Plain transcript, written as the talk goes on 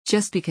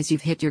Just because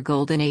you've hit your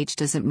golden age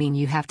doesn't mean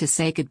you have to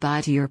say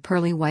goodbye to your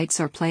pearly whites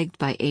or plagued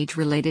by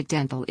age-related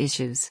dental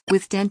issues.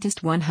 With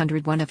Dentist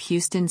 101 of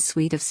Houston's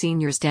suite of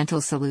seniors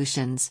dental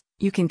solutions,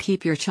 you can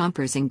keep your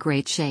chompers in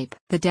great shape.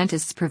 The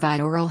dentists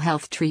provide oral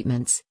health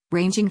treatments,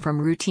 ranging from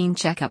routine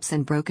checkups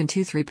and broken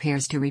tooth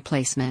repairs to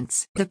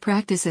replacements. The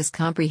practice's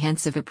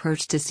comprehensive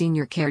approach to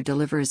senior care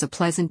delivers a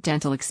pleasant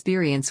dental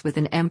experience with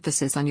an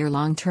emphasis on your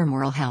long-term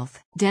oral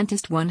health.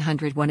 Dentist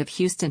 101 of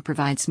Houston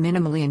provides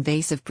minimally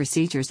invasive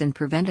procedures and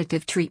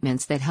preventative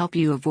treatments that help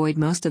you avoid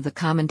most of the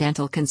common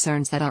dental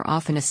concerns that are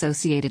often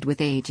associated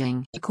with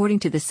aging.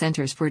 According to the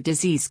Centers for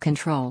Disease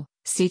Control,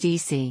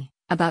 CDC,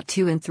 about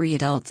 2 in 3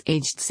 adults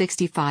aged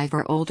 65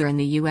 or older in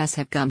the U.S.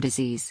 have gum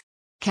disease.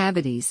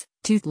 Cavities,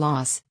 tooth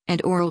loss, and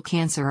oral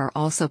cancer are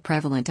also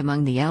prevalent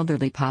among the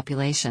elderly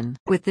population.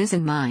 With this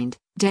in mind,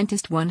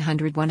 Dentist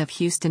 101 of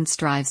Houston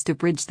strives to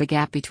bridge the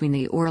gap between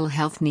the oral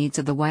health needs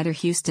of the wider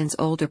Houston's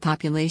older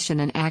population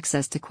and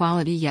access to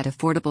quality yet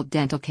affordable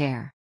dental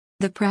care.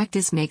 The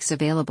practice makes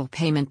available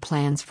payment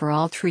plans for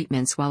all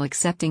treatments while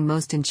accepting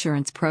most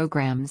insurance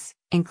programs,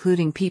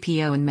 including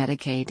PPO and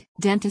Medicaid.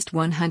 Dentist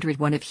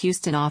 101 of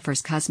Houston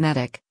offers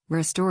cosmetic,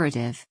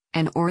 restorative,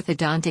 and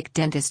orthodontic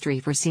dentistry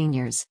for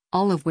seniors,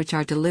 all of which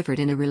are delivered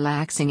in a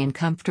relaxing and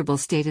comfortable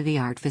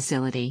state-of-the-art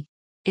facility.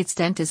 Its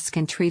dentists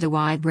can treat a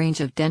wide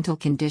range of dental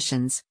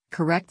conditions,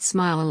 correct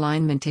smile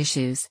alignment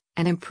issues,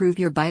 and improve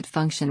your bite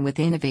function with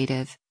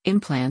innovative,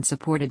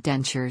 implant-supported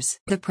dentures.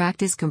 The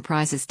practice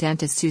comprises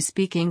dentists who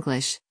speak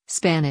English,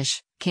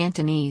 Spanish,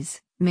 Cantonese,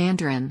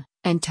 Mandarin,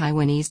 and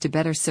Taiwanese to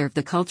better serve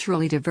the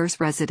culturally diverse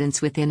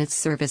residents within its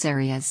service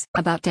areas.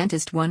 About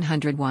Dentist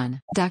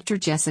 101, Dr.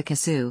 Jessica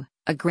Su,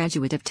 a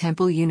graduate of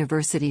Temple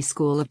University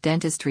School of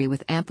Dentistry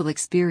with ample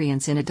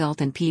experience in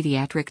adult and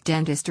pediatric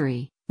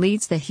dentistry,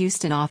 leads the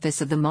Houston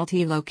office of the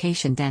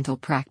multi-location dental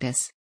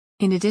practice.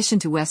 In addition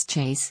to West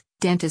Chase,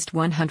 Dentist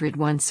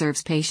 101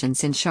 serves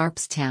patients in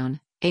Sharpstown,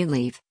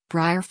 Alieve,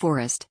 Briar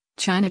Forest,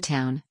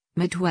 Chinatown,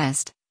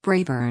 Midwest,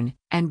 Braeburn,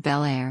 and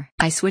Bel Air.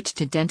 I switched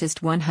to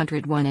Dentist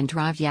 101 in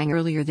Drive Yang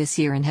earlier this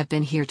year and have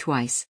been here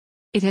twice.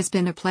 It has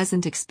been a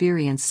pleasant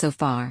experience so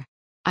far.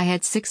 I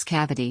had 6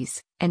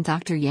 cavities, and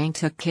Dr. Yang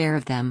took care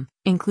of them,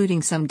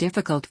 including some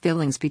difficult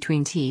fillings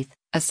between teeth,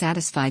 a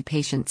satisfied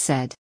patient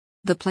said.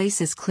 The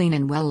place is clean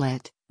and well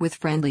lit, with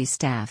friendly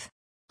staff.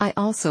 I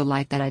also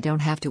like that I don't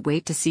have to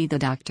wait to see the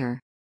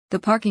doctor. The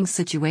parking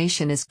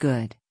situation is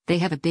good. They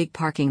have a big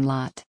parking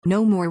lot.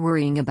 No more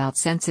worrying about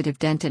sensitive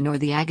dentin or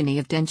the agony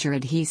of denture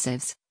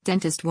adhesives.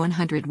 Dentist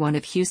 101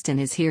 of Houston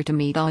is here to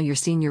meet all your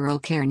senior oral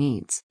care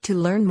needs. To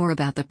learn more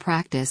about the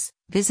practice,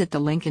 visit the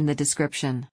link in the description.